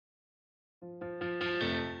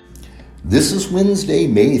This is Wednesday,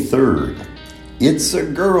 May 3rd. It's a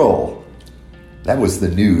girl. That was the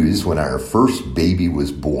news when our first baby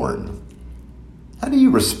was born. How do you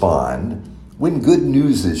respond when good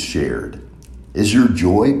news is shared? Is your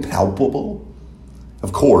joy palpable?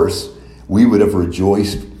 Of course, we would have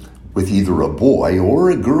rejoiced with either a boy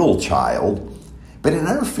or a girl child, but in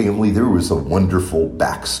our family there was a wonderful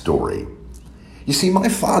backstory. You see, my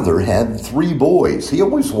father had 3 boys. He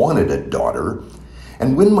always wanted a daughter.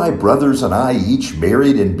 And when my brothers and I each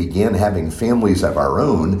married and began having families of our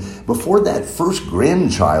own, before that first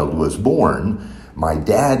grandchild was born, my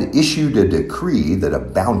dad issued a decree that a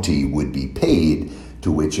bounty would be paid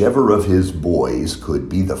to whichever of his boys could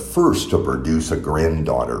be the first to produce a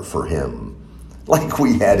granddaughter for him. Like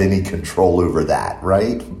we had any control over that,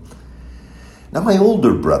 right? Now, my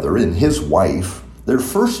older brother and his wife, their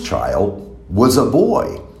first child was a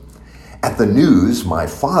boy. At the news, my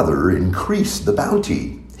father increased the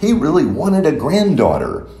bounty. He really wanted a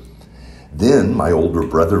granddaughter. Then my older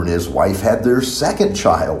brother and his wife had their second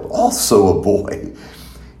child, also a boy.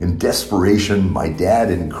 In desperation, my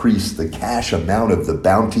dad increased the cash amount of the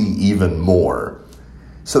bounty even more.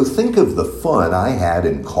 So think of the fun I had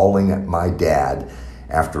in calling my dad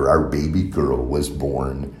after our baby girl was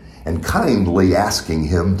born and kindly asking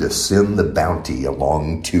him to send the bounty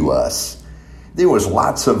along to us. There was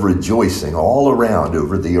lots of rejoicing all around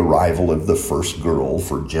over the arrival of the first girl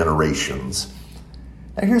for generations.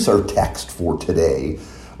 Now here's our text for today,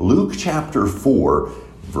 Luke chapter 4,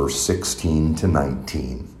 verse 16 to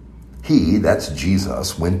 19. He, that's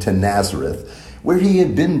Jesus, went to Nazareth, where he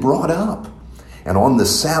had been brought up. And on the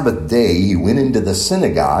Sabbath day he went into the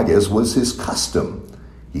synagogue, as was his custom.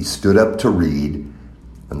 He stood up to read,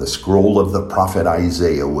 and the scroll of the prophet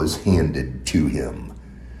Isaiah was handed to him.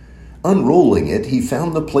 Unrolling it, he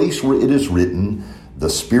found the place where it is written, "The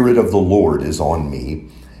Spirit of the Lord is on me,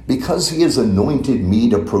 because he has anointed me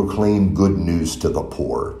to proclaim good news to the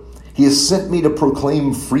poor. He has sent me to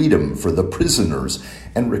proclaim freedom for the prisoners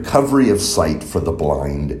and recovery of sight for the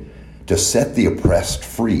blind, to set the oppressed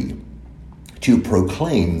free, to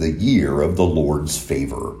proclaim the year of the Lord's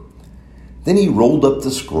favor." Then he rolled up the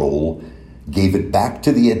scroll, gave it back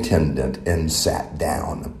to the attendant, and sat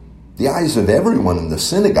down. The eyes of everyone in the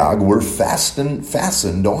synagogue were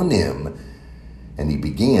fastened on him. And he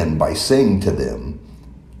began by saying to them,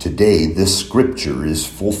 "Today this scripture is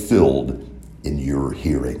fulfilled in your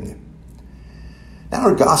hearing." Now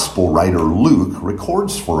our gospel writer Luke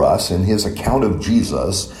records for us in his account of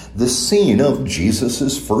Jesus the scene of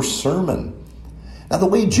Jesus' first sermon. Now the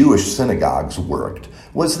way Jewish synagogues worked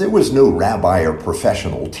was there was no rabbi or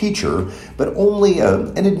professional teacher, but only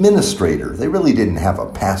an administrator. They really didn't have a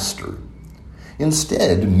pastor.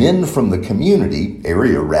 Instead, men from the community,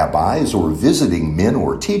 area rabbis or visiting men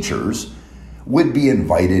or teachers, would be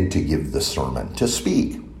invited to give the sermon, to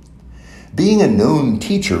speak. Being a known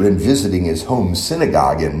teacher and visiting his home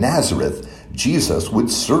synagogue in Nazareth, Jesus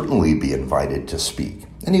would certainly be invited to speak.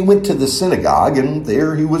 And he went to the synagogue, and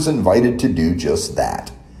there he was invited to do just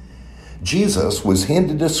that. Jesus was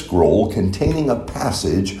handed a scroll containing a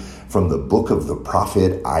passage from the book of the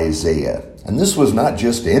prophet Isaiah. And this was not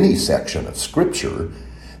just any section of scripture.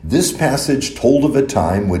 This passage told of a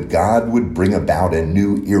time when God would bring about a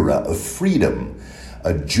new era of freedom,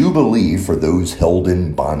 a jubilee for those held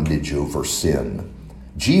in bondage over sin.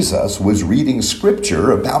 Jesus was reading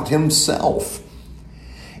scripture about himself.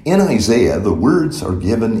 In Isaiah, the words are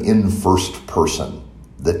given in first person.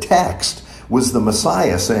 The text was the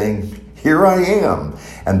Messiah saying, "Here I am,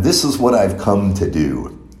 and this is what I've come to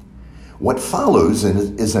do." What follows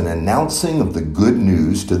is an announcing of the good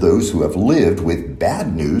news to those who have lived with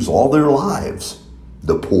bad news all their lives: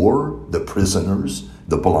 the poor, the prisoners,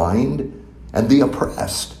 the blind, and the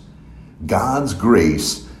oppressed. God's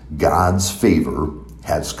grace, God's favor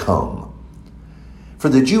has come. For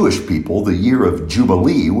the Jewish people, the year of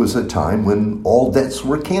Jubilee was a time when all debts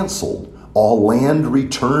were canceled, all land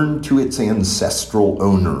returned to its ancestral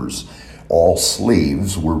owners, all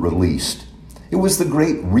slaves were released. It was the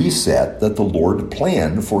great reset that the Lord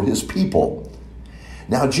planned for his people.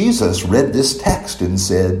 Now Jesus read this text and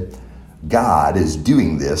said, God is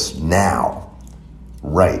doing this now,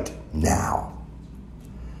 right now.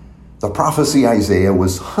 The prophecy Isaiah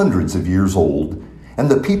was hundreds of years old, and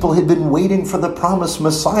the people had been waiting for the promised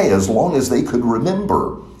Messiah as long as they could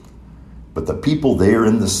remember. But the people there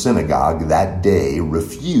in the synagogue that day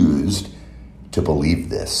refused to believe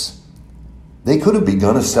this. They could have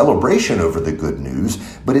begun a celebration over the good news,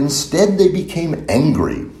 but instead they became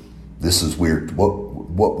angry. This is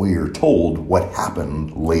what we are told what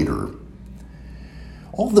happened later.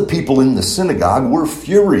 All the people in the synagogue were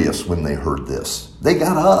furious when they heard this. They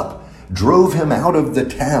got up, drove him out of the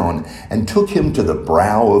town, and took him to the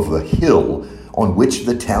brow of the hill on which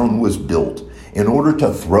the town was built, in order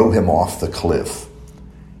to throw him off the cliff.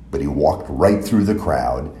 But he walked right through the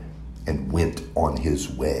crowd and went on his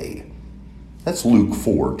way. That's Luke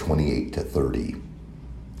 4:28-30.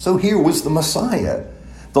 So here was the Messiah,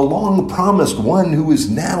 the long-promised one who is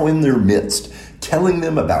now in their midst, telling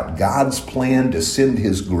them about God's plan to send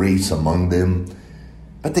his grace among them.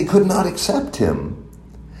 But they could not accept him.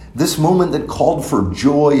 This moment that called for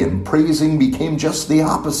joy and praising became just the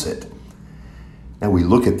opposite. Now we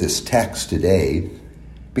look at this text today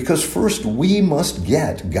because first we must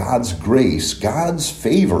get God's grace, God's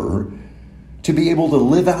favor, to be able to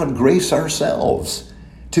live out grace ourselves,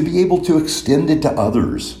 to be able to extend it to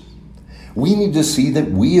others. We need to see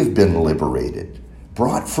that we have been liberated,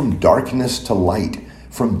 brought from darkness to light,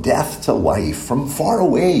 from death to life, from far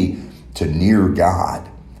away to near God.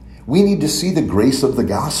 We need to see the grace of the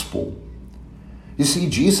gospel. You see,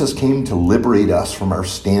 Jesus came to liberate us from our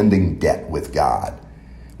standing debt with God.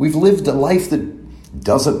 We've lived a life that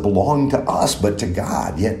doesn't belong to us, but to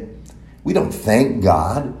God, yet we don't thank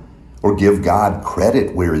God or give God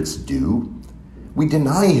credit where it's due. We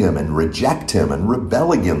deny him and reject him and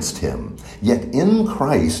rebel against him. Yet in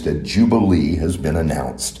Christ, a jubilee has been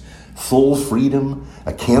announced. Full freedom,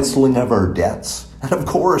 a canceling of our debts. And of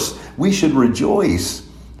course, we should rejoice.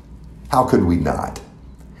 How could we not?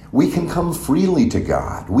 We can come freely to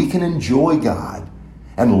God. We can enjoy God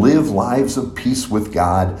and live lives of peace with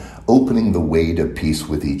God, opening the way to peace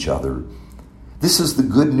with each other. This is the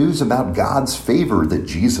good news about God's favor that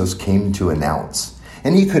Jesus came to announce.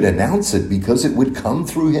 And he could announce it because it would come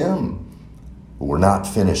through him. But we're not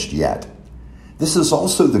finished yet. This is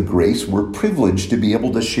also the grace we're privileged to be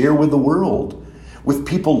able to share with the world, with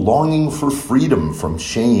people longing for freedom from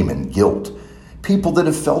shame and guilt, people that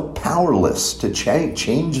have felt powerless to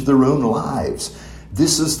change their own lives.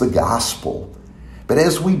 This is the gospel. But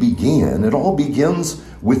as we begin, it all begins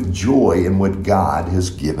with joy in what God has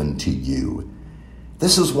given to you.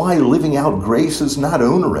 This is why living out grace is not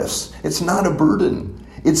onerous. It's not a burden.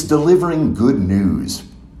 It's delivering good news.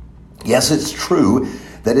 Yes, it's true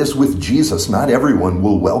that as with Jesus, not everyone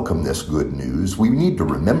will welcome this good news. We need to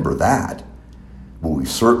remember that. But we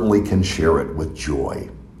certainly can share it with joy.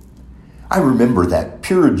 I remember that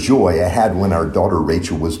pure joy I had when our daughter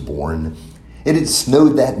Rachel was born. It had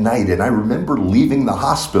snowed that night, and I remember leaving the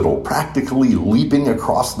hospital, practically leaping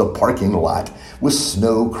across the parking lot with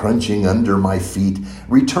snow crunching under my feet,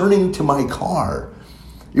 returning to my car.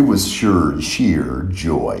 It was sheer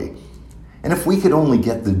joy. And if we could only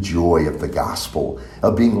get the joy of the gospel,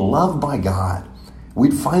 of being loved by God,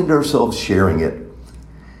 we'd find ourselves sharing it.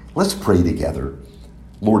 Let's pray together.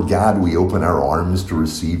 Lord God, we open our arms to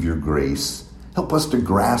receive your grace. Help us to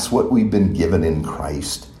grasp what we've been given in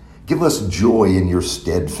Christ. Give us joy in your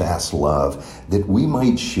steadfast love, that we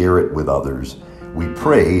might share it with others. We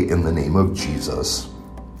pray in the name of Jesus.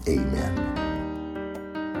 Amen.